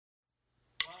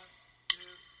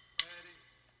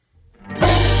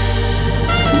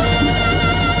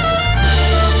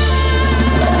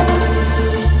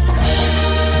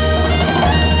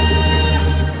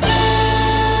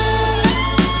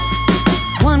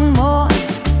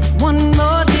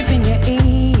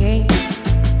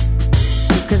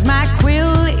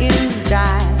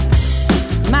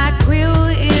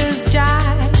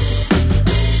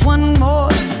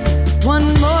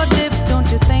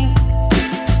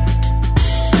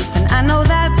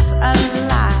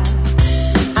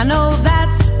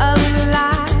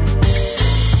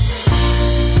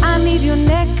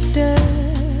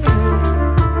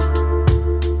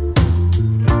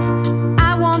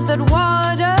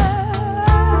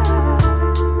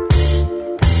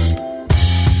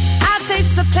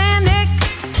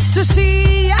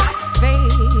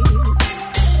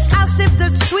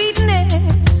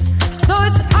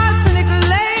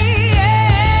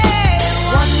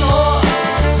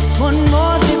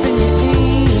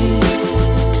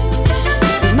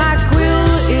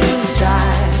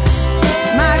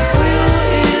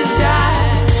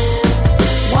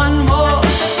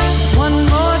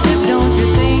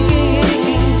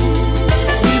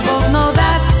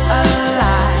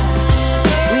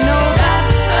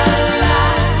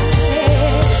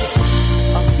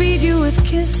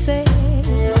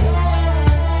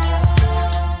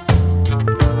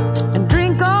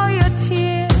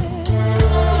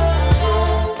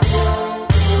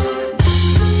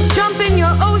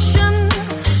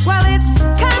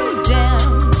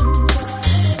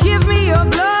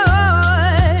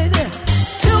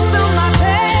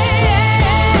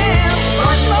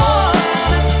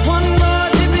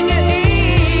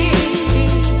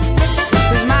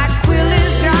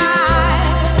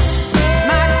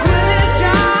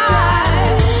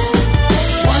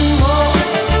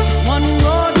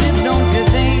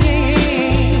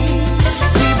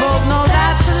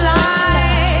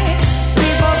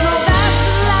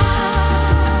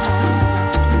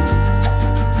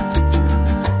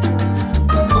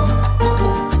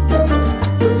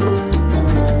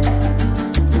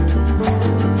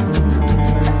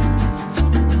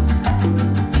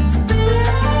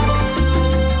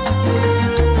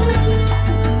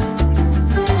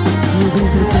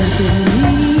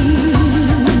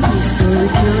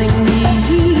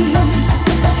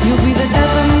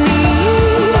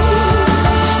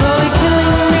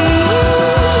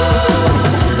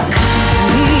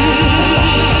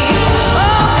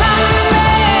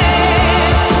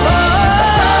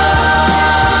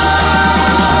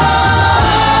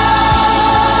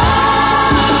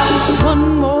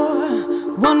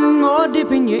one more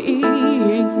dip in your ink.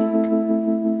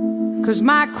 'Cause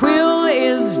my quill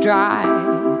is dry,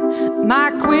 my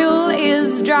quill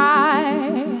is dry.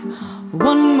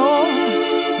 One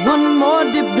more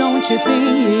dip, don't you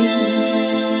think?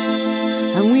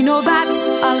 And we know that's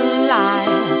a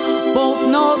lie, both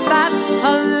know that's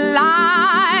a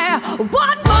lie.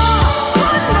 One more,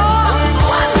 one more,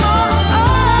 one more.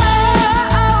 Oh,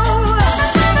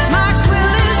 my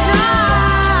quill is dry,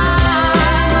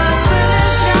 my quill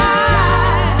is dry.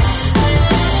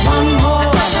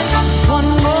 One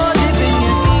more dip in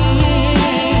your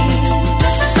ink.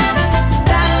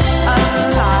 That's a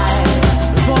lie,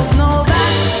 we both know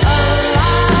that's a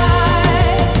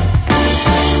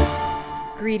lie.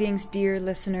 Greetings, dear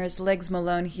listeners. Legs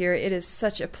Malone here. It is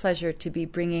such a pleasure to be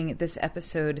bringing this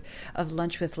episode of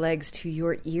Lunch with Legs to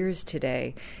your ears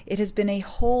today. It has been a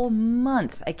whole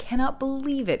month. I cannot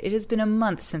believe it. It has been a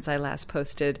month since I last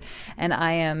posted, and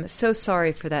I am so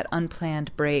sorry for that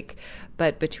unplanned break.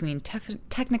 But between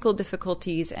technical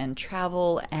difficulties and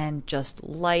travel and just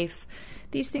life,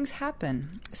 these things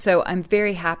happen. So I'm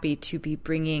very happy to be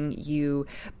bringing you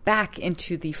back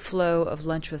into the flow of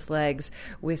Lunch with Legs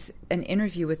with an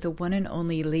interview with the one and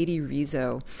only Lady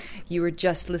Rizzo. You were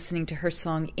just listening to her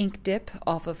song Ink Dip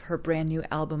off of her brand new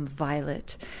album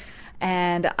Violet.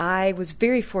 And I was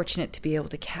very fortunate to be able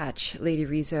to catch Lady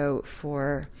Rizzo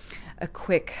for a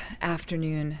quick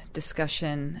afternoon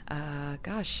discussion. I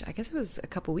guess it was a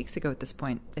couple weeks ago at this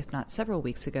point, if not several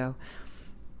weeks ago.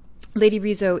 Lady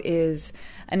Rizzo is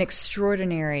an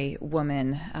extraordinary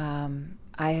woman.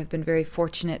 I have been very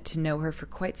fortunate to know her for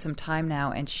quite some time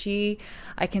now, and she,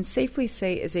 I can safely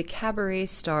say, is a cabaret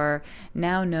star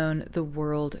now known the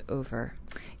world over.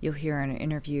 You'll hear in an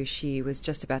interview she was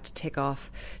just about to take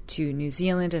off to New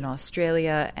Zealand and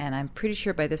Australia, and I'm pretty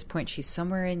sure by this point she's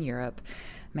somewhere in Europe.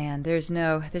 Man, there's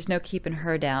no keeping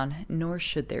her down, nor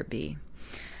should there be.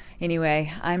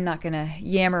 Anyway, I'm not going to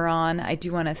yammer on. I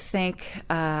do want to thank,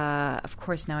 of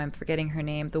course, now I'm forgetting her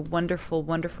name, the wonderful,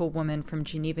 wonderful woman from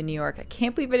Geneva, New York. I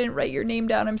can't believe I didn't write your name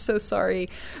down. I'm so sorry.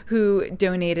 Who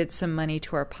donated some money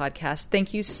to our podcast.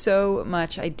 Thank you so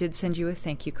much. I did send you a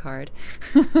thank you card.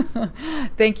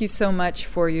 Thank you so much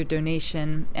for your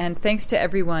donation. And thanks to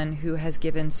everyone who has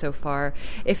given so far,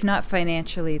 if not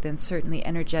financially, then certainly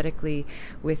energetically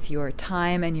with your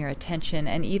time and your attention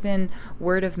and even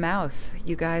word of mouth.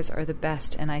 You guys are the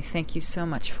best, and I thank you so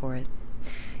much for it.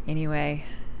 Anyway,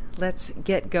 let's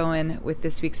get going with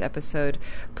this week's episode.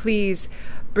 Please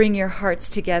bring your hearts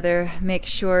together. Make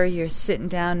sure you're sitting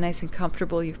down nice and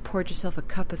comfortable. You've poured yourself a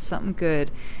cup of something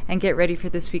good, and get ready for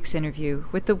this week's interview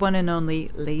with the one and only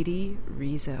Lady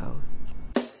Rizzo.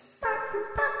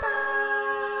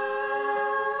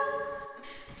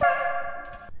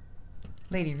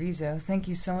 Lady Rizzo, thank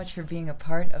you so much for being a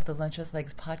part of the Lunch with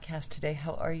Legs podcast today.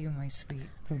 How are you, my sweet?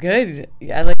 Good.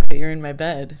 I like that you're in my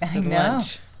bed. I know.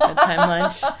 Bedtime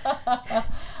lunch.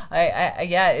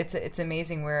 Yeah, it's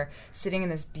amazing. We're sitting in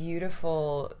this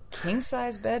beautiful king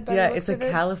size bed. By the looks it's a of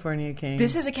it. California king.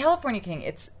 This is a California king.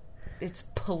 It's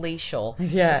palatial.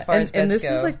 Yeah, as far as beds and this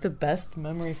go. is like the best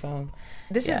memory foam.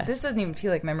 This doesn't even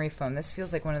feel like memory foam. This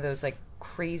feels like one of those like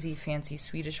crazy fancy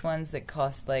Swedish ones that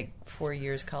cost like 4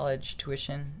 years college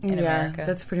tuition in America.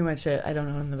 That's pretty much it. I don't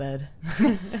own the bed.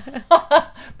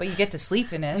 But you get to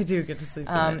sleep in it. I do get to sleep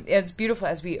in it. It's beautiful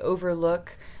as we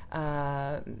overlook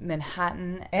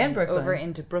Manhattan and Brooklyn. over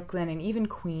into Brooklyn and even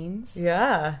Queens.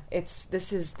 Yeah.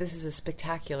 This is a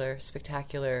spectacular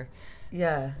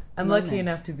Yeah. I'm moment. lucky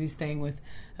enough to be staying with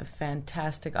a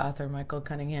fantastic author, Michael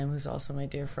Cunningham, who's also my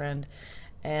dear friend.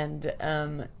 And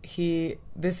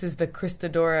this is the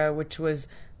Christodora, which was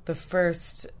the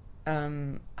first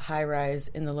high rise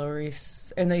in the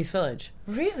in the East Village.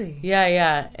 Really?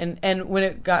 Yeah. And when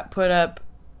it got put up,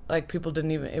 like people didn't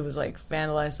even, it was like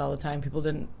vandalized all the time.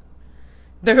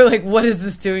 They were like, what is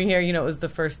this doing here? You know, it was the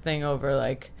first thing over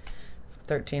like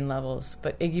 13 levels.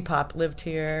 But Iggy Pop lived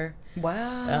here.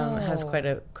 Wow. Has quite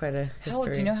a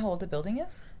history. Do you know how old the building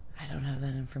is? I don't have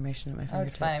that information at my fingertips. Oh,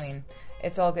 it's fine. I mean,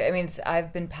 it's all good. I mean,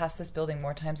 I've been past this building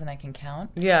more times than I can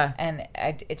count. Yeah. And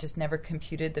it just never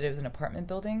computed that it was an apartment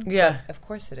building. Yeah. But of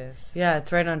course it is. Yeah,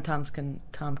 it's right on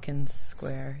Tompkins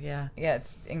Square, yeah. Yeah,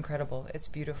 it's incredible. It's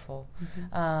beautiful.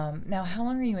 Mm-hmm. Now, how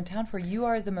long are you in town for? You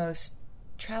are the most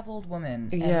traveled woman.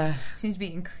 And yeah. Seems to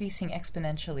be increasing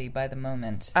exponentially by the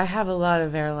moment. I have a lot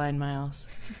of airline miles.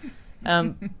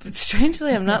 But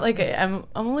strangely, I'm not like I'm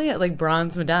only at like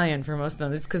bronze medallion for most of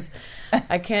them. It's because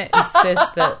I can't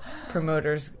insist that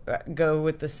promoters go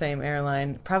with the same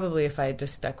airline. Probably if I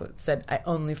just said I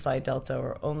only fly Delta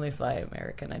or only fly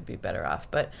American, I'd be better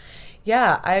off. But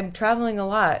yeah, I'm traveling a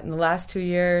lot. In the last 2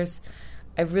 years,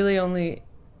 I've really only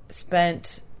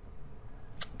spent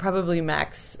probably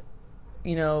max,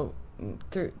 3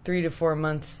 to 4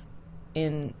 months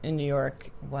in New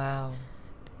York. Wow.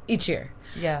 Each year.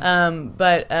 Yeah.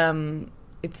 But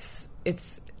it's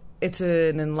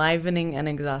an enlivening and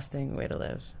exhausting way to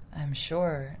live. I'm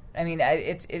sure. I mean,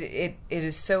 it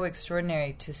is so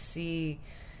extraordinary to see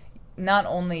not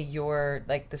only your,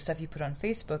 like, the stuff you put on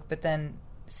Facebook, but then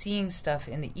seeing stuff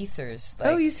in the ethers.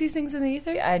 Like, you see things in the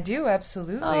ether? I do,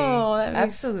 absolutely. Oh,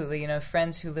 absolutely.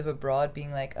 Friends who live abroad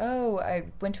being like, oh, I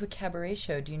went to a cabaret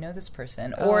show. Do you know this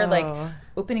person? Or, like,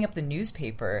 opening up the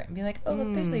newspaper and being like, oh,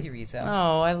 look, there's Lady Rizzo.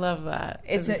 Oh, I love that.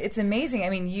 It's amazing. I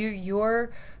mean,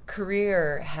 your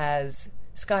career has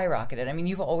skyrocketed. I mean,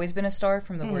 you've always been a star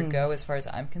from the word go, as far as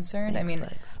I'm concerned. Thanks, I mean,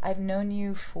 Lex. I've known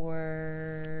you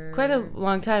for quite a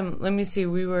long time. Let me see.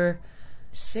 We were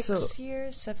 6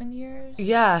 years, 7 years.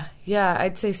 Yeah,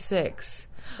 I'd say 6.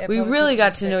 Yeah, we probably really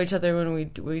close got to to know 6. each other when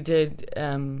we did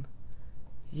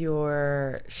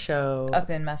your show Up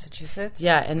in Massachusetts.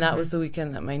 Yeah, and that was the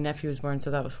weekend that my nephew was born,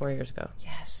 so that was 4 years ago.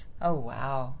 Yes. Oh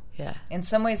wow. Yeah. In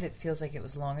some ways, it feels like it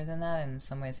was longer than that, and in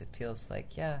some ways, it feels like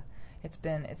it's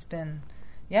been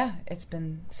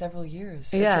several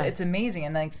years. Yeah. It's amazing,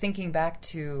 and like thinking back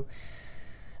to.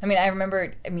 I mean, I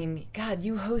remember. I mean, God,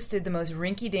 you hosted the most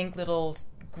rinky-dink little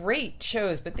great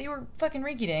shows, but they were fucking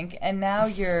rinky-dink, and now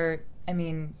you're. I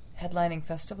mean, headlining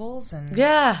festivals and.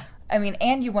 Yeah. I mean,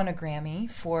 and you won a Grammy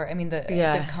for. I mean,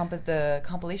 the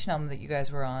compilation album that you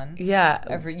guys were on.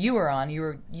 Yeah. You were on.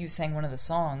 You sang one of the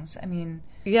songs. I mean.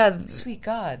 Yeah. Sweet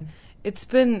God. It's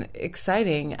been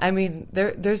exciting. I mean,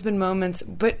 there's been moments,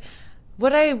 but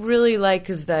what I really like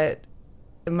is that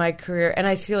in my career, and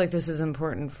I feel like this is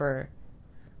important for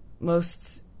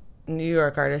most New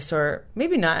York artists, or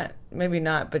maybe not,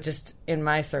 but just in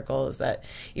my circle, is that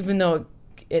even though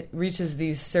it reaches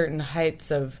these certain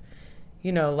heights of,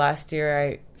 last year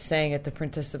I sang at the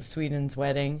Princess of Sweden's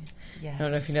wedding. Yes. I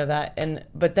don't know if you know that.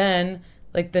 But then,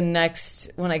 like,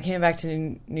 when I came back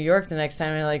to New York the next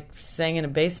time, I, sang in a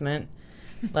basement,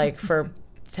 for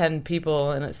 10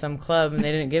 people in some club, and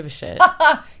they didn't give a shit.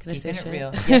 Can I say shit?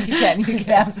 Real. Yes, you can. You can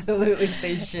absolutely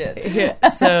say shit. Yeah.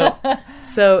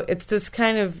 So it's this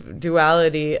kind of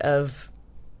duality of,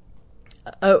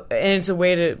 and it's a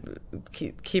way to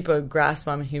keep a grasp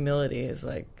on humility. Is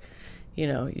like,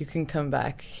 you can come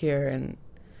back here and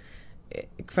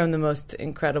from the most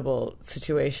incredible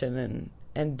situation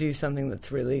and do something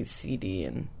that's really seedy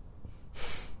and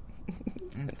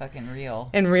fucking real.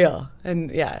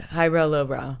 And yeah, highbrow,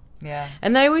 lowbrow. Yeah.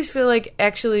 And I always feel like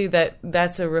actually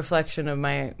that's a reflection of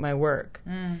my work.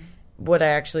 What I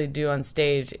actually do on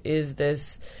stage is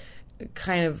this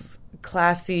kind of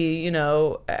classy, in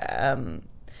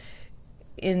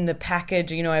the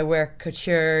package, I wear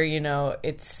couture,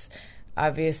 it's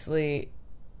obviously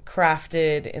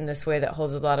crafted in this way that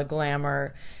holds a lot of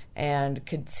glamour and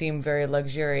could seem very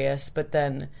luxurious, but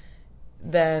then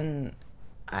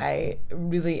I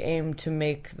really aim to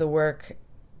make the work,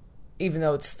 even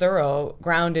though it's thorough,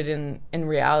 grounded in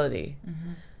reality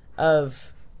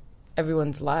of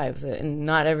everyone's lives. And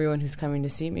not everyone who's coming to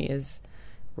see me is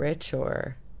rich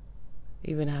or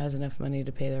even has enough money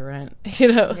to pay their rent,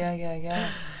 Yeah.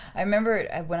 I remember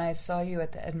when I saw you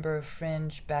at the Edinburgh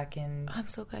Fringe back in... I'm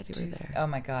so glad you were there. Oh,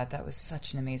 my God. That was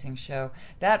such an amazing show.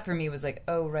 That, for me, was like,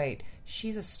 oh, right.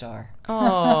 She's a star.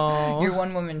 Oh. Your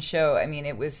one-woman show. I mean,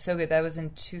 it was so good. That was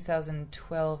in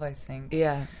 2012, I think.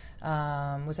 Yeah.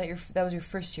 That was your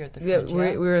first year at the Fringe? Yeah,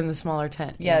 we were in the smaller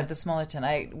tent. Yeah, the smaller tent.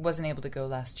 I wasn't able to go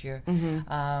last year.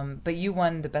 But you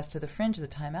won the Best of the Fringe, the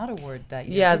Time Out Award that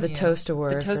year. Yeah, the Toast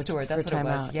Award. The Toast Award, that's what it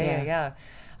was. Out. Yeah.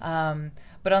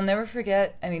 But I'll never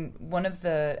forget, I mean,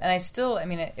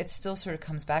 it still sort of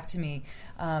comes back to me,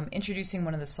 introducing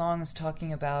one of the songs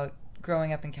talking about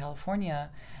growing up in California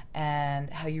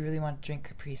and how you really want to drink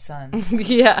Capri Suns.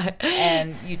 Yeah.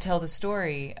 And you tell the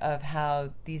story of how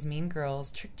these mean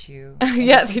girls tricked you.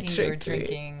 Yeah, they tricked you. You were tricked me.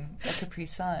 drinking a Capri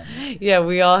Sun. Yeah,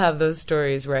 we all have those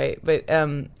stories, right? But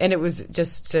and it was,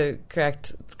 just to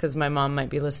correct, because my mom might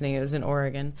be listening, it was in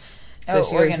Oregon. So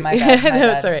Oregon, my bad.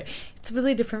 No, it's all right. It's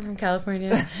really different from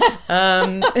California.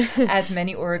 As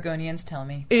many Oregonians tell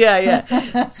me.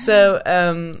 Yeah. So,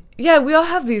 we all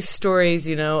have these stories,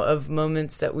 of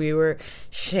moments that we were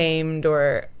shamed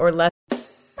or left.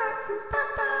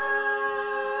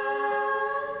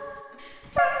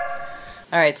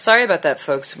 All right, sorry about that,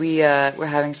 folks. We're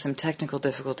having some technical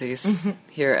difficulties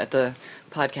here at the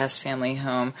podcast family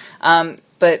home.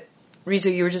 But Rizzo,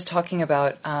 you were just talking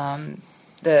about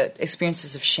the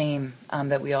experiences of shame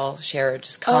that we all share,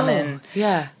 just common.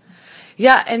 Oh,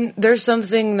 yeah, and there's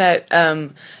something that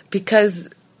because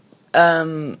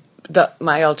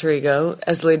my alter ego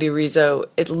as Lady Rizzo,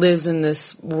 it lives in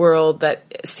this world that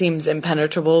seems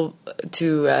impenetrable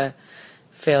to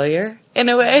failure in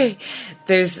a way.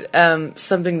 There's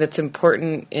something that's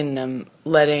important in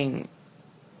letting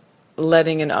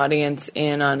an audience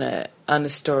in on a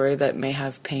story that may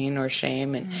have pain or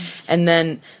shame, and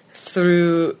then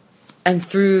through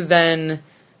then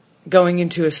going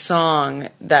into a song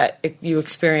that you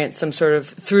experience some sort of,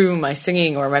 through my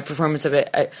singing or my performance of it,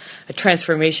 a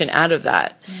transformation out of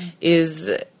that is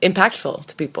impactful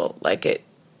to people. Like it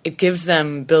gives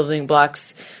them building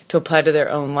blocks to apply to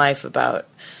their own life about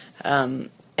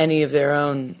any of their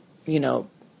own,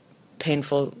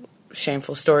 painful,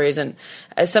 shameful stories. And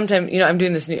sometimes, I'm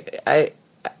doing this new, I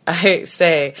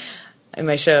say in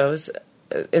my shows,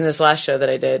 in this last show that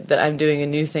I did, that I'm doing a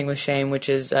new thing with shame, which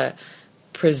is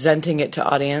presenting it to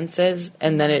audiences,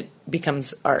 and then it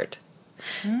becomes art.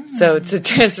 So it's a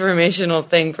transformational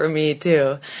thing for me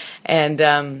too.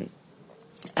 And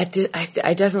I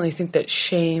definitely think that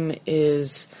shame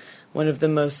is one of the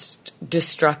most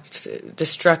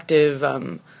destructive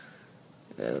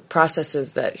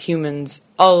processes that humans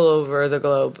all over the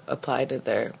globe apply to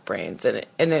their brains,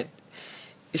 and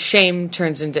shame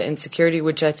turns into insecurity,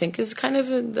 which I think is kind of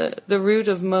the root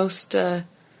of most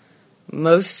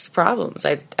problems.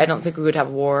 I don't think we would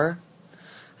have war.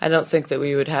 I don't think that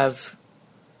we would have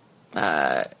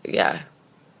hunger.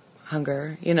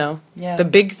 The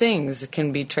big things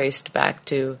can be traced back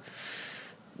to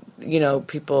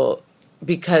people,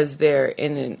 because they're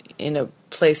in a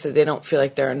place that they don't feel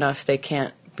like they're enough. They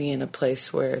can't be in a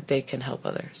place where they can help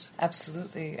others.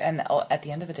 Absolutely. And at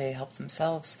the end of the day, help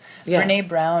themselves. Yeah. Brene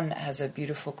Brown has a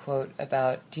beautiful quote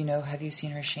about, have you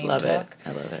seen her shame Love talk? it.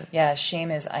 I love it. Yeah,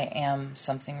 shame is I am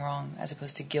something wrong, as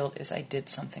opposed to guilt is I did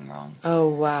something wrong. Oh,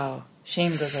 wow.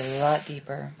 Shame goes a lot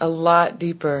deeper. A lot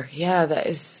deeper. Yeah, that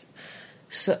is...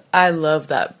 So I love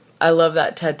that. I love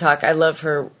that TED Talk. I love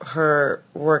her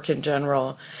work in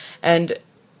general. And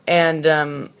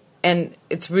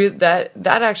it's really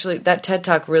that TED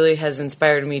Talk really has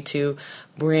inspired me to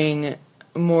bring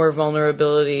more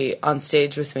vulnerability on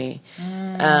stage with me.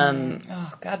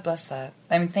 God bless that.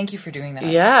 I mean, thank you for doing that.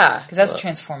 Yeah, because that's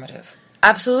transformative.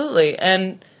 Absolutely.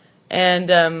 And in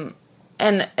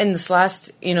this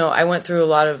last, I went through a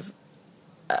lot of.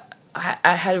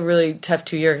 I had a really tough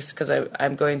 2 years because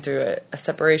I'm going through a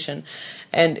separation,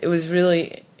 and it was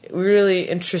really, really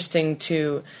interesting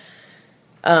to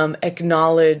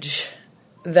acknowledge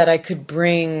that I could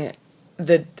bring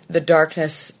the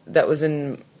darkness that was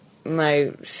in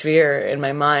my sphere, in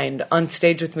my mind, on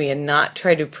stage with me and not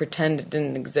try to pretend it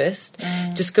didn't exist.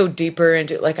 Just go deeper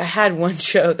into it. Like, I had one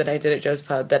show that I did at Joe's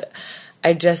Pub that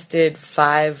I just did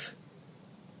five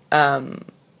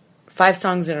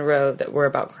songs in a row that were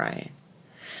about crying,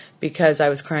 because I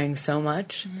was crying so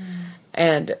much.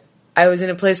 And I was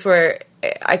in a place where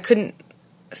I couldn't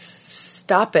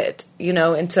stop it,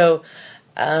 and so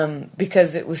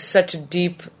because it was such a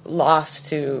deep loss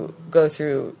to go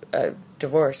through a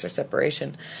divorce or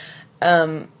separation,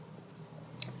 I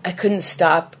couldn't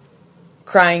stop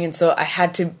crying, and so I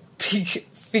had to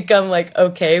become like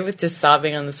okay with just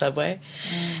sobbing on the subway.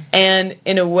 And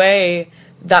in a way,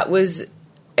 that was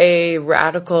a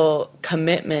radical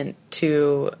commitment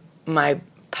to my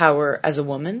power as a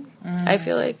woman, I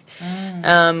feel like,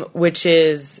 which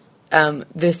is,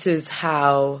 this is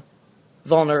how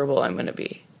vulnerable I'm going to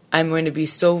be. I'm going to be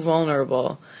so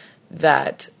vulnerable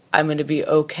that I'm going to be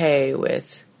okay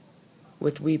with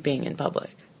weeping in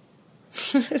public.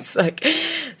 It's like,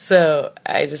 so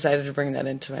I decided to bring that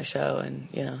into my show, and,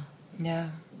 Yeah.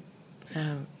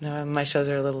 No, my shows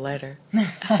are a little lighter.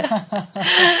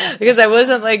 Because I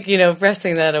wasn't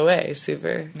pressing that away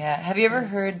super. Yeah. Have you ever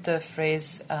heard the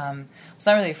phrase, it's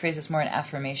not really a phrase, it's more an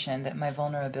affirmation, that my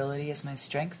vulnerability is my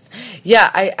strength?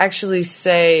 Yeah, I actually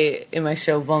say in my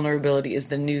show, vulnerability is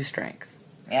the new strength.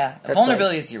 Yeah,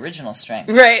 vulnerability is the original strength.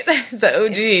 Right, the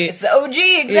OG. It's the OG,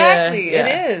 exactly. Yeah.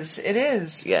 It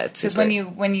is. Yeah, it's because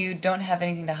when you don't have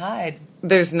anything to hide,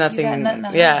 there's nothing. You got nothing to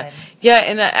hide. Yeah,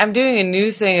 and I'm doing a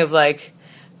new thing of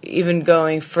even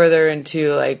going further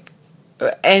into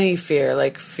any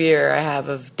fear, fear I have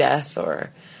of death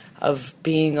or of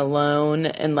being alone,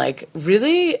 and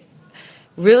really,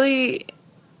 really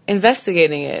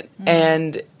investigating it.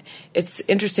 And it's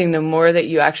interesting, the more that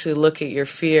you actually look at your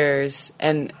fears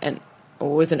and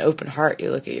with an open heart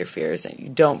you look at your fears and you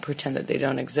don't pretend that they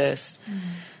don't exist,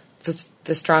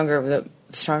 the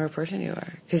stronger person you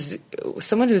are. Because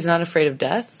someone who's not afraid of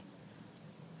death,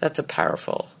 that's a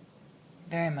powerful,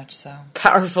 very much so,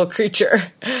 powerful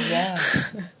creature. Yeah.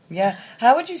 Yeah.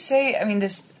 How would you say, I mean,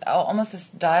 this, almost this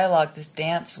dialogue, this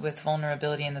dance with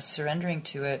vulnerability and the surrendering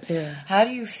to it, how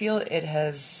do you feel it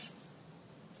has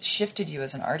shifted you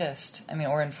as an artist? I mean,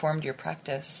 or informed your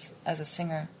practice as a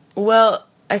singer? Well,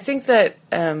 I think that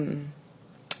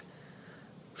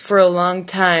for a long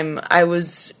time I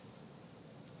was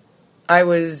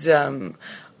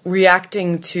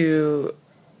reacting to.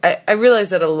 I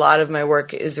realized that a lot of my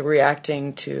work is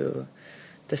reacting to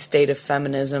the state of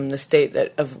feminism, the state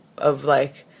that of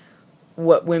like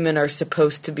what women are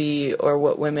supposed to be or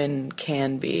what women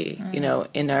can be, you know,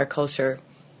 in our culture.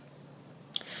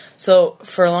 So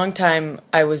for a long time,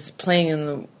 I was playing in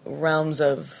the realms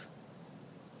of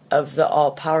the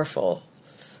all-powerful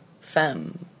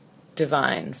femme,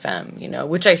 divine femme, you know,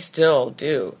 which I still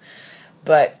do,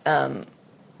 but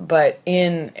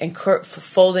in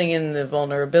folding in the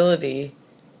vulnerability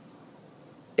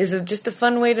is just a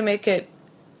fun way to make it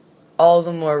all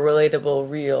the more relatable,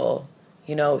 real,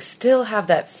 you know, still have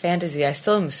that fantasy. I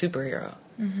still am a superhero,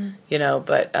 you know,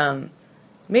 but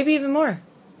maybe even more,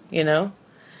 you know,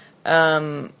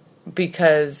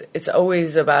 because it's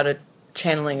always about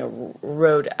channeling a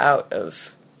road out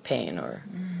of pain or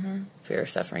fear or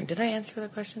suffering. Did I answer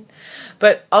that question?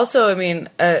 But also, I mean,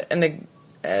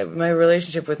 my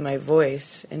relationship with my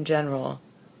voice in general,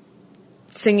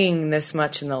 singing this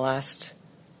much in the last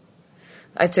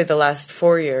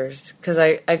 4 years, because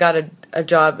I got a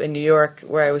job in New York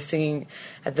where I was singing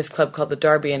at this club called the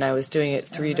Derby, and I was doing it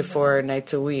 3 to 4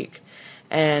 nights a week,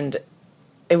 and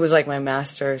it was like my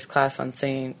master's class on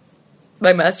singing,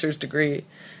 my master's degree,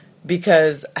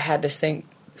 because I had to sing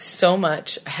so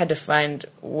much. I had to find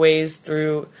ways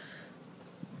through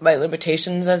my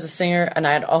limitations as a singer, and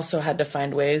I had also had to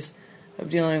find ways of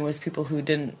dealing with people who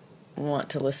didn't want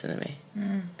to listen to me,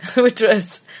 which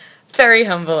was very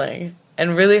humbling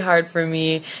and really hard for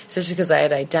me, especially because I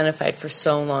had identified for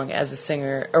so long as a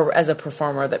singer or as a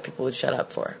performer that people would shut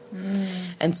up for.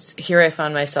 And here I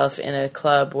found myself in a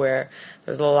club where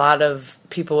there's a lot of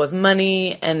people with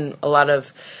money and a lot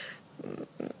of,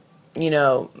 you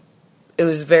know, it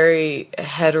was very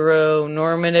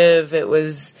heteronormative. It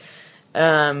was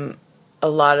a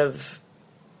lot of,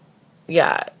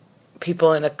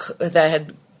 people that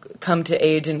had come to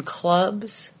age in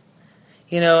clubs,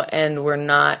 you know, and were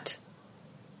not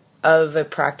of a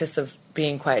practice of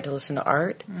being quiet to listen to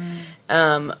art.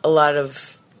 A lot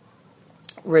of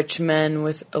rich men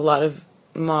with a lot of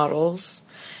models,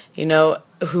 you know,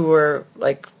 who were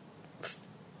like,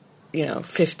 you know,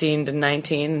 15 to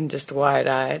 19, just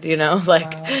wide-eyed, you know,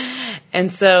 like,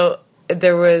 and so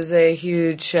there was a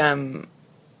huge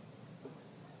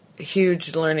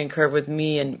learning curve with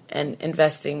me and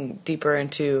investing deeper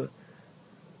into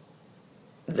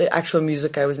the actual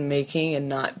music I was making and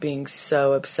not being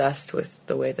so obsessed with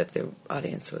the way that the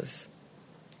audience was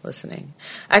listening.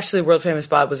 Actually, World Famous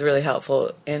Bob was really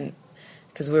helpful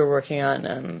because we were working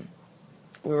on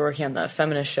the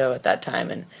feminist show at that time,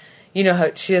 and you know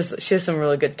how she has some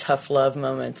really good tough love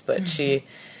moments, but she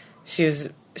was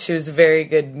a very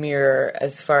good mirror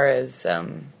as far as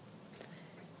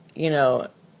you know,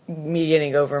 me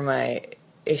getting over my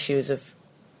issues of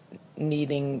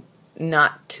needing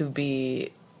not to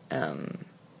be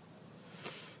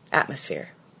atmosphere.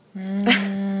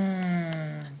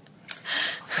 Yeah,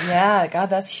 God,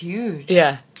 that's huge.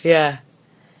 Yeah,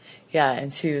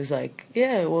 and she was like,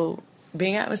 yeah, well,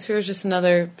 being atmosphere is just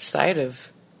another side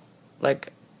of,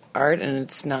 like, art, and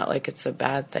it's not like it's a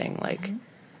bad thing, like...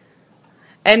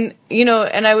 And, you know,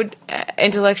 and I would,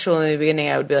 intellectually in the beginning,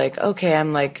 I would be like, okay,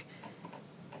 I'm like,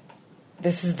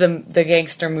 this is the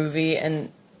gangster movie,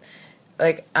 and,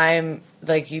 like, I'm,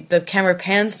 like, the camera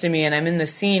pans to me, and I'm in the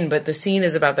scene, but the scene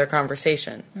is about their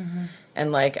conversation.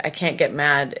 And, like, I can't get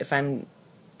mad if I'm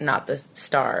not the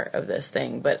star of this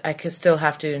thing, but I could still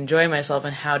have to enjoy myself,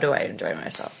 and how do I enjoy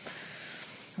myself?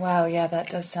 Wow, yeah,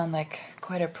 that does sound like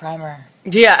quite a primer.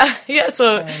 Yeah,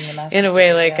 so, in a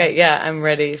way, like, I'm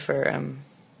ready for,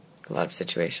 a lot of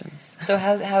situations. So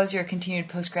how's your continued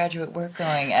postgraduate work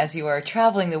going as you are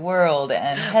traveling the world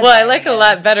and well, I like a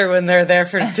lot better when they're there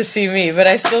to see me, but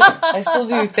I still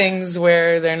do things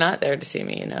where they're not there to see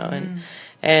me, you know,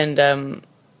 and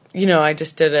you know, I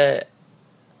just did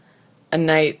a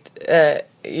night,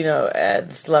 you know,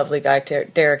 this lovely guy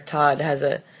Derek Todd has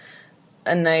a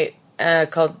night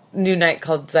new night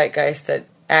called Zeitgeist at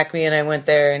Acme, and I went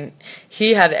there, and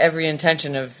he had every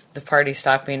intention of the party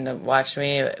stopping to watch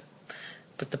me,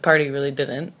 but the party really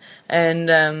didn't.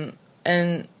 And I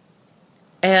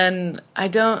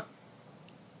don't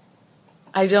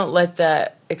let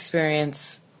that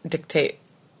experience dictate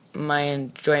my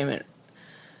enjoyment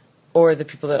or the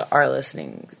people that are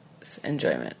listening's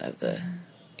enjoyment of the,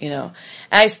 you know.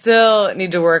 And I still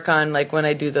need to work on, like, when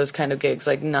I do those kind of gigs,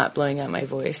 like, not blowing out my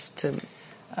voice to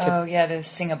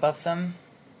sing above them.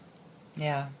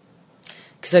 Yeah.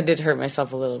 Because I did hurt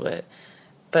myself a little bit.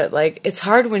 But, like, it's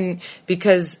hard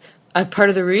because part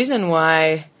of the reason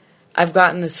why I've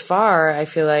gotten this far, I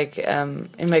feel like,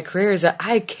 in my career is that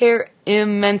I care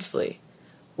immensely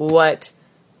what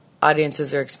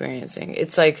audiences are experiencing.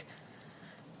 It's like,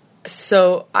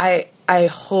 so I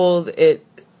hold it,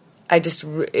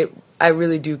 I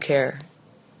really do care.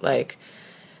 Like,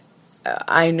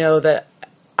 I know that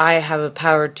I have a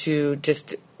power to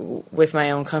just, with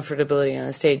my own comfortability on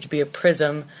the stage, be a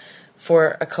prism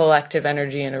for a collective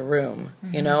energy in a room,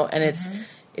 you know? And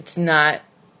it's not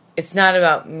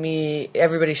about me,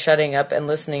 everybody shutting up and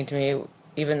listening to me,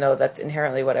 even though that's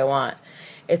inherently what I want.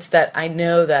 It's that I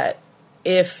know that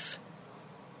if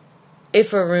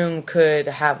a room could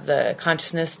have the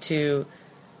consciousness to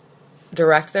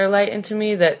direct their light into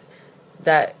me, that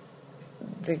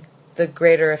the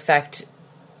greater effect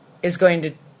is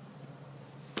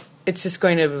it's just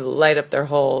going to light up their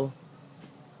whole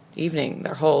evening,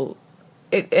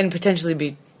 and potentially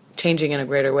be changing in a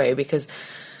greater way, because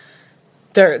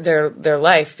their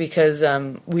life, because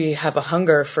we have a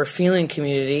hunger for feeling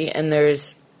community, and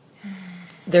there's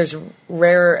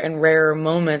rarer and rarer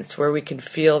moments where we can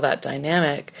feel that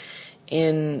dynamic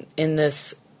in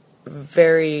this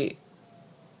very,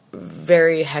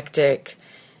 very hectic,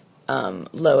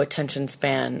 low attention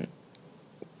span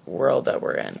world that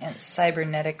we're in, and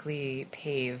cybernetically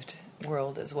paved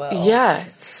world as well.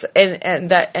 Yes, and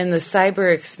the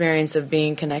cyber experience of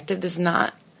being connected does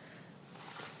not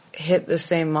hit the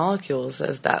same molecules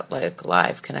as that, like,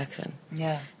 live connection.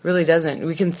 Yeah, it really doesn't.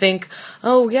 We can think,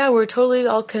 oh yeah, we're totally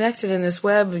all connected in this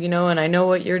web, you know, and I know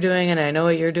what you're doing, and I know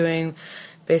what you're doing,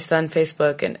 based on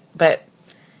Facebook, but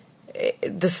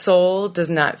the soul does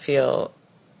not feel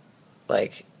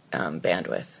like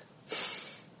bandwidth.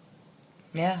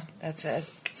 Yeah, that's it.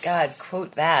 God,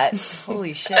 quote that.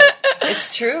 Holy shit.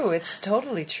 It's true. It's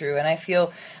totally true. And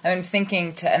I'm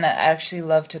thinking and I actually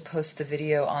love to post the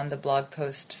video on the blog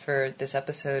post for this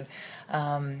episode.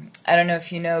 I don't know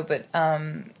if you know, but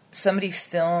somebody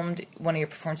filmed one of your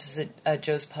performances at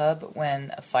Joe's Pub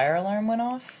when a fire alarm went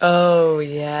off. Oh,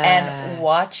 yeah. And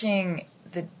watching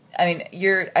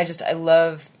I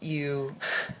love you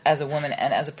as a woman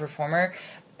and as a performer.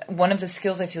 One of the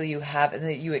skills I feel you have and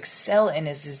that you excel in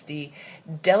is the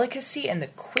delicacy and the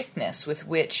quickness with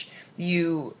which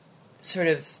you sort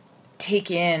of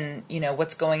take in, you know,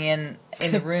 what's going in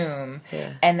the room.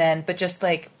 Yeah. And then, but just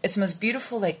like, it's the most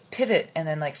beautiful, like, pivot and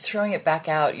then, like, throwing it back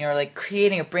out, you know, like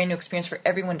creating a brand new experience for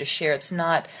everyone to share. It's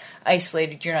not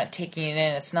isolated. You're not taking it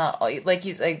in. It's not like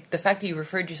the fact that you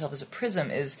referred to yourself as a prism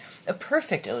is a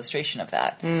perfect illustration of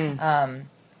that.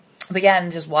 But yeah,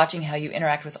 and just watching how you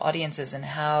interact with audiences and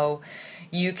how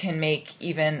you can make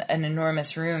even an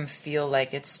enormous room feel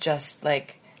like it's just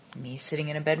like me sitting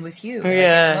in a bed with you. Like,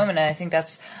 at the moment. And I think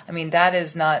that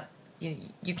is not,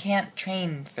 you can't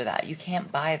train for that. You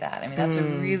can't buy that. I mean, that's a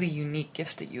really unique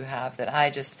gift that you have that I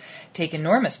just take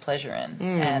enormous pleasure in.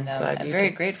 And I'm very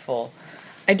grateful.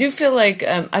 I do feel like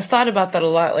I've thought about that a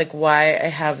lot, like why I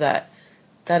have that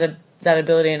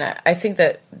ability. And I think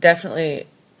that definitely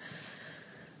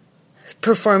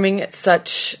performing at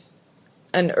such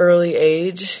an early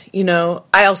age, you know,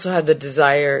 I also had the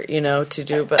desire, you know, to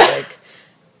do, but like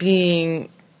being,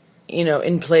 you know,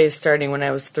 in plays starting when I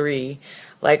was 3,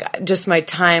 like just my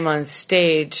time on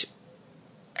stage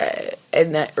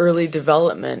and that early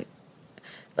development,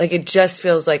 like it just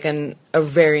feels like a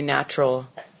very natural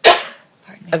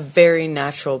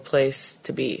place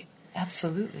to be.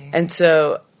 Absolutely. And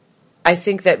so I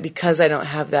think that because I don't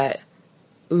have that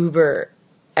uber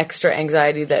extra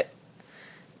anxiety that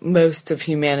most of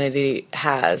humanity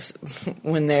has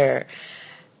when they're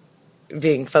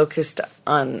being focused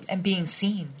on and being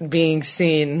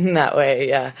seen that way,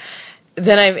 yeah,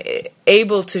 then I'm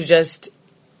able to just,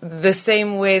 the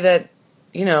same way that,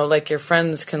 you know, like your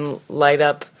friends can light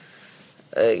up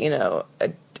you know,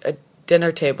 a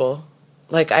dinner table,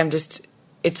 like I'm just,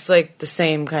 it's like the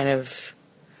same kind of,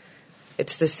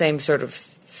 it's the same sort of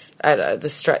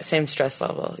same stress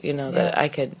level, you know, that I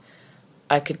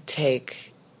could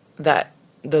take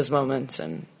those moments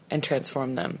and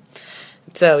transform them.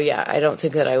 So yeah, I don't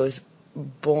think that I was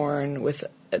born with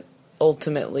an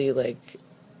ultimately like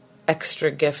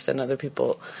extra gift than other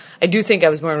people. I do think I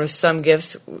was born with some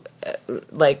gifts,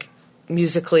 like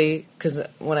musically, because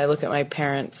when I look at my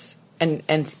parents and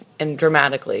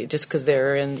dramatically, just because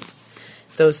they're in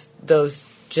those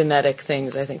genetic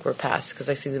things, I think were passed because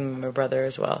I see them in my brother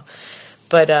as well.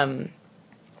 But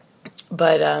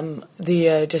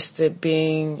the just the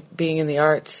being in the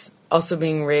arts, also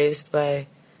being raised by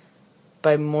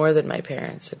more than my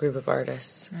parents, a group of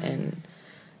artists, and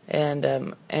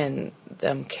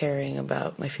them caring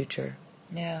about my future.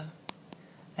 Yeah,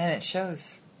 and it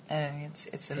shows, and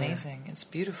it's amazing. It's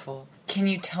beautiful. Can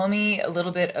you tell me a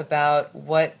little bit about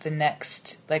what your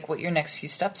next few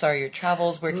steps are? Your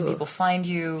travels. Where can people find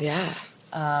you? Yeah.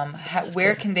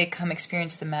 Where can they come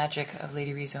experience the magic of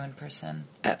Lady Rizzo in person?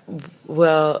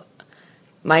 Well,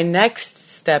 my next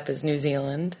step is New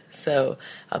Zealand, so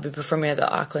I'll be performing at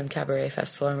the Auckland Cabaret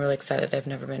Festival. I'm really excited. I've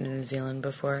never been to New Zealand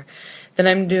before. Then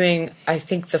I'm doing, I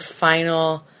think, the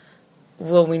final,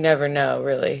 well, we never know,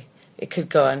 really. It could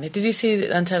go on. Did you see the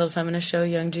Untitled Feminist show,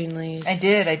 Young Jean Lee's? I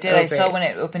did. Oh, I saw when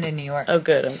it opened in New York. Oh,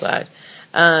 good. I'm glad.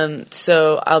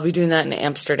 So I'll be doing that in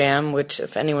Amsterdam, which,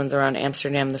 if anyone's around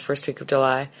Amsterdam, the first week of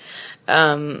July.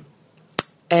 And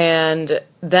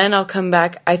then I'll come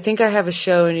back. I think I have a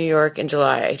show in New York in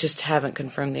July. I just haven't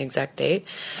confirmed the exact date.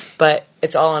 But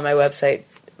it's all on my website,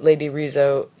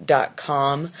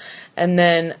 ladyrizzo.com. And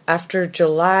then after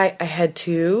July, I head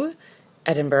to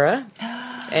Edinburgh.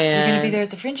 And you're going to be there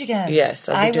at the Fringe again. Yes,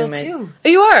 I will too. Oh,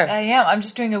 you are? I am. I'm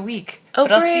just doing a week. Oh,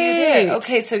 but I'll see you there. great.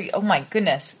 Okay, so, oh my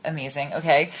goodness. Amazing.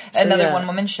 Okay. So, Another yeah.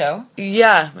 one-woman show.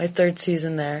 Yeah, my third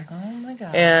season there. Oh my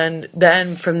God. And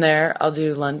then from there, I'll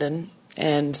do London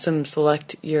and some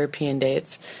select European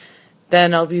dates.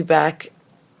 Then I'll be back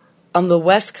on the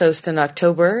West Coast in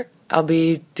October. I'll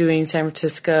be doing San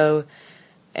Francisco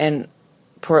and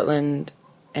Portland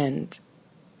and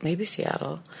maybe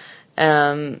Seattle.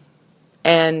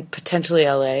 And potentially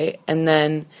LA. And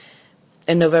then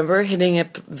in November, hitting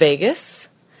up Vegas,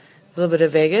 a little bit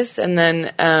of Vegas. And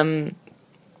then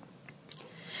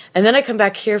I come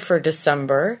back here for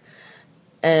December,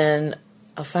 and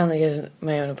I'll finally get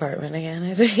my own apartment again,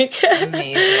 I think.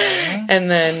 Amazing.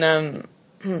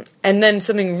 And then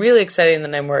something really exciting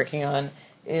that I'm working on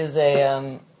is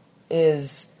a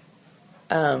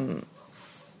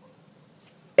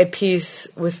piece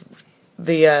with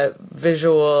the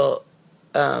visual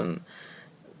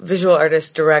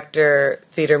artist, director,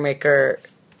 theater maker,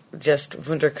 just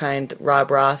wunderkind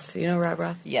Rob Roth. You know Rob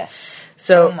Roth? Yes.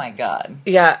 So, oh my God.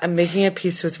 Yeah, I'm making a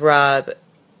piece with Rob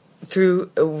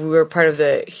we're part of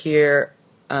the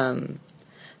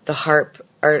HARP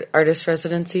artist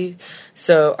residency.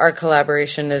 So our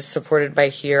collaboration is supported by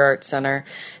Here Art Center,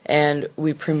 and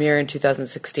we premiere in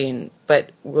 2016,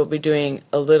 but we'll be doing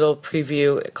a little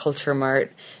preview at Culture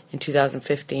Mart in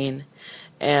 2015.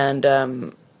 And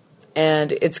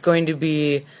it's going to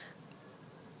be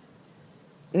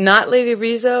not Lady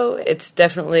Rizzo. It's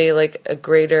definitely like a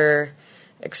greater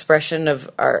expression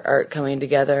of our art coming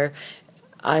together.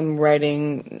 I'm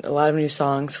writing a lot of new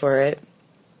songs for it.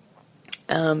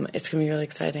 It's going to be really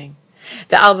exciting.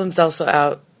 The album's also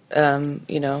out, on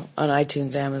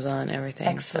iTunes, Amazon, everything.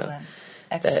 Excellent. So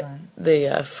Excellent.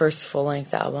 The first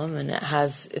full-length album, and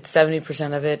it's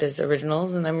 70% of it is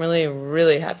originals, and I'm really,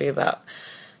 really happy about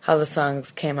how the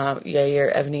songs came out.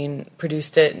 Yair Evnine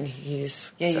produced it, and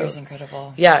Yair's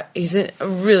incredible. Yeah, he's a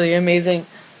really amazing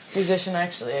musician,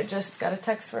 actually. I just got a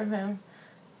text from him,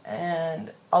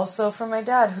 and also from my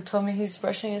dad, who told me he's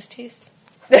brushing his teeth.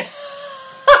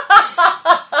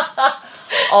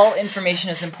 All information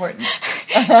is important.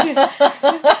 Wait,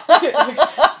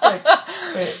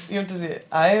 you have to see it.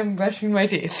 I am brushing my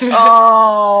teeth.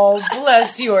 Oh,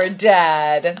 bless your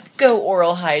dad. Go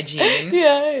oral hygiene.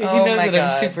 Yeah, he knows that God.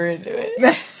 I'm super into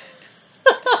it.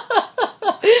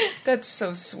 That's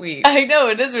so sweet. I know,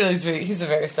 it is really sweet. He's a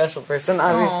very special person,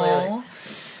 obviously.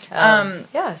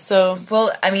 Yeah, so...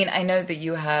 Well, I mean, I know that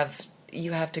you have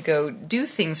to go do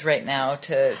things right now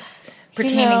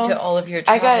pertaining to all of your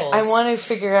travels. I want to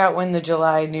figure out when the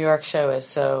July New York show is,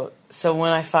 so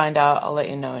when I find out, I'll let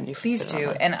you know. And you please do.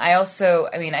 And I also,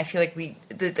 I feel like we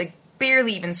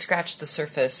barely even scratched the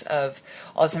surface of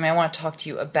all this. I mean, I want to talk to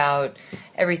you about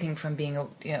everything from being a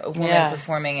woman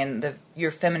performing and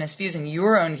your feminist views and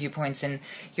your own viewpoints and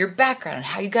your background and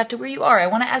how you got to where you are. I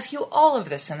want to ask you all of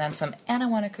this and then some. And I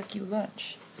want to cook you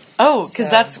lunch. Oh, because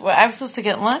that's what I'm supposed to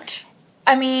get lunch?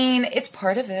 I mean, it's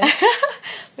part of it.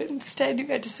 But instead, you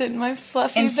got to sit in my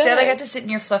fluffy bed. Instead, I got to sit in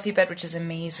your fluffy bed, which is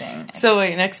amazing. So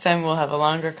wait, next time we'll have a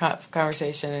longer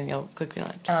conversation, and you'll cook me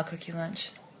lunch. And I'll cook you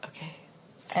lunch. Okay.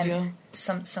 And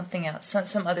something else.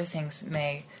 Some other things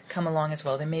may come along as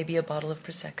well. There may be a bottle of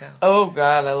Prosecco. Oh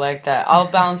God, I like that. I'll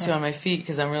balance you on my feet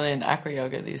because I'm really into acro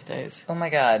yoga these days. Oh my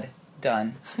God,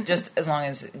 done. Just as long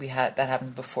as that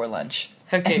happens before lunch.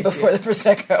 Okay, and before the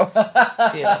Prosecco.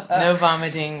 Deal. No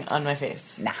vomiting on my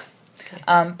face. Nah.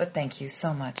 But thank you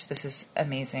so much. This is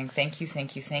amazing. Thank you.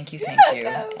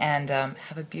 And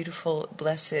have a beautiful,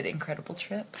 blessed, incredible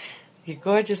trip. Your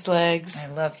gorgeous legs. I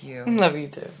love you. Love you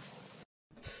too.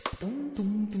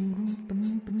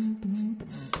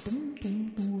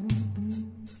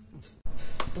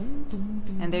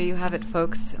 And there you have it,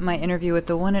 folks. My interview with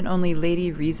the one and only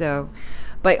Lady Rizo.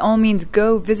 By all means,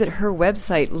 go visit her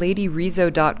website,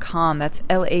 ladyrizo.com. That's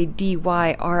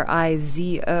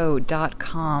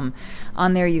LADYRIZO.com.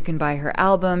 On there, you can buy her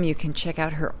album. You can check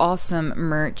out her awesome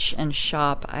merch and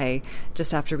shop.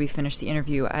 Just after we finished the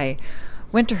interview, I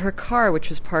went to her car, which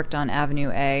was parked on Avenue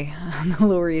A on the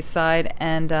Lower East Side,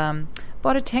 and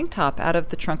bought a tank top out of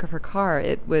the trunk of her car.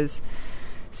 It was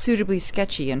suitably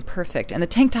sketchy and perfect, and the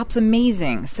tank top's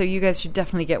amazing, so you guys should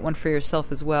definitely get one for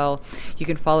yourself as well. You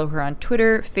can follow her on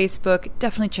Twitter, Facebook.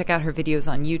 Definitely check out her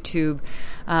videos on YouTube.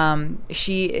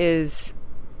 She is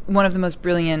one of the most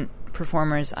brilliant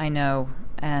performers I know,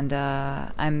 and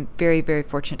I'm very, very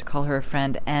fortunate to call her a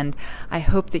friend, and I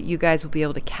hope that you guys will be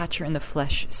able to catch her in the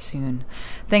flesh soon.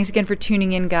 Thanks again for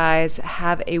tuning in, guys.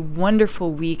 Have a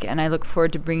wonderful week, and I look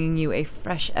forward to bringing you a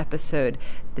fresh episode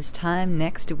this time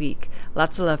next week.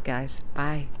 Lots of love, guys.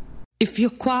 Bye. If you're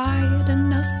quiet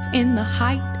enough in the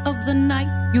height of the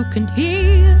night, you can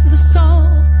hear the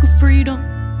song of freedom,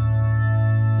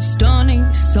 a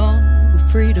stunning song of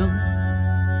freedom.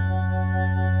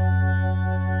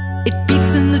 It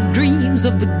beats in the dreams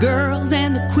of the girls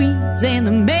and the queens and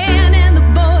the men and the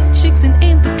boy chicks and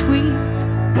in-betweens,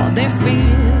 while their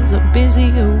fears are busy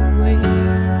away.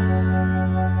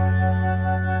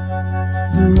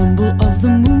 The rumble of the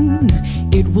moon,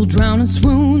 it will drown and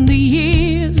swoon the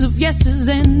years of yeses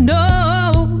and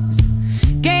nos.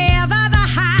 Gather the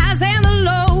highs and the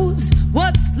lows,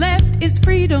 what's left is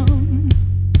freedom.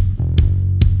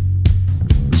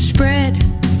 Spread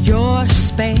your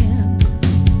span,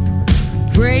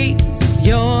 raise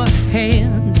your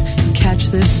hands, catch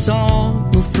this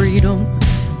song of freedom,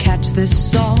 catch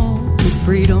this song of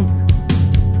freedom.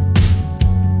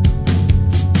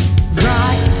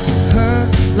 Ride her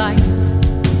light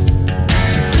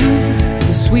to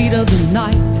the sweet of the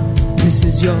night. This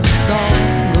is your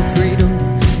song of freedom.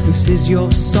 This is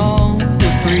your song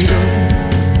of freedom.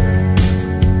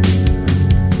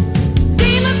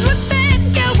 Demons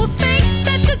within you will think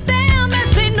that you're them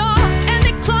as they gnaw and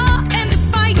they claw and they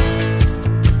fight,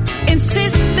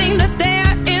 insisting that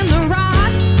they're in the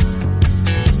right.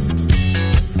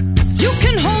 You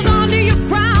can hold on to your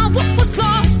ground. What was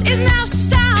lost is now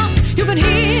sound. You can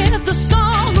hear the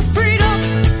song of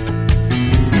freedom,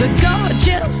 the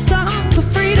gorgeous song of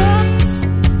freedom.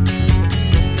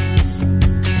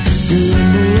 The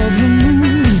rumble of the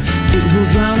moon, it will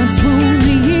drown and swoon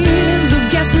the years of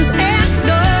guesses and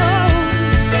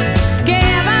no's.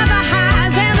 Gather the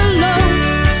highs and the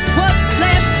lows, what's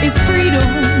left is freedom.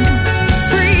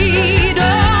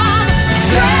 Freedom.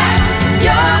 Spread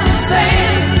your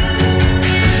span,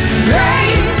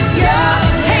 raise your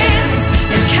hands,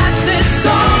 and catch this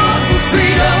song of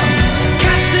freedom.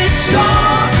 Catch this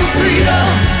song of freedom.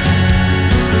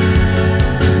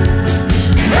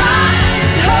 Ride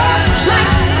her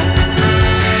light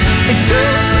into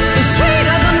the sweet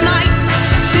of the night.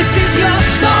 This is your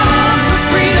song of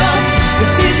freedom.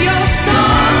 This is your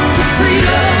song of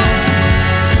freedom.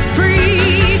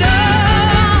 Freedom.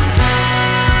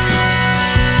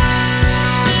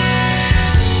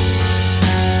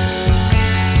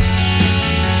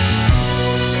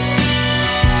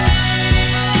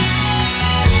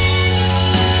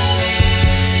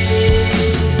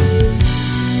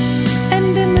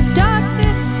 And in the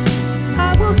darkness,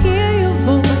 I will hear your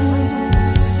voice.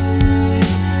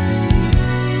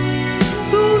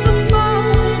 Through the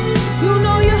fog, you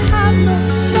know you have no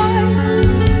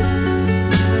choice.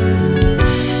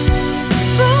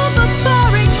 Through the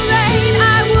pouring rain, I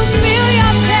will feel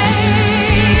your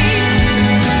pain.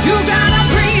 You gotta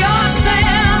bring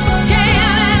yourself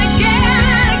again and again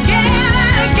and again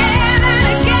and again and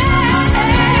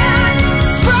again.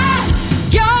 Spread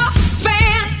your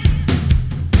span,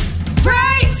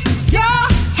 raise your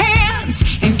hands,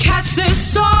 and catch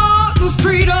this song of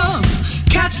freedom.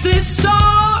 Catch this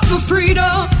song of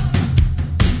freedom.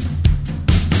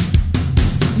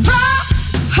 Ride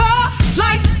her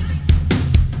light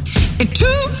into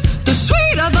the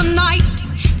sweet of the night.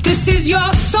 This is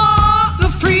your song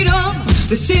of freedom.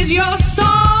 This is your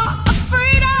song of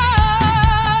freedom.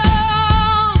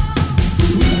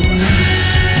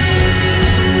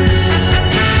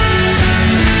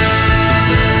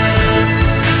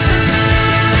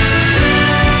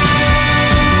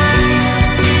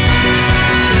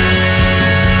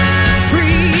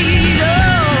 Freedom.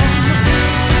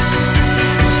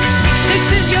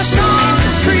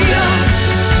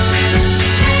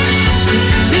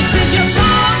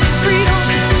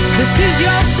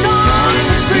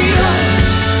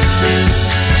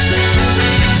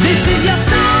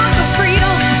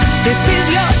 This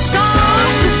is your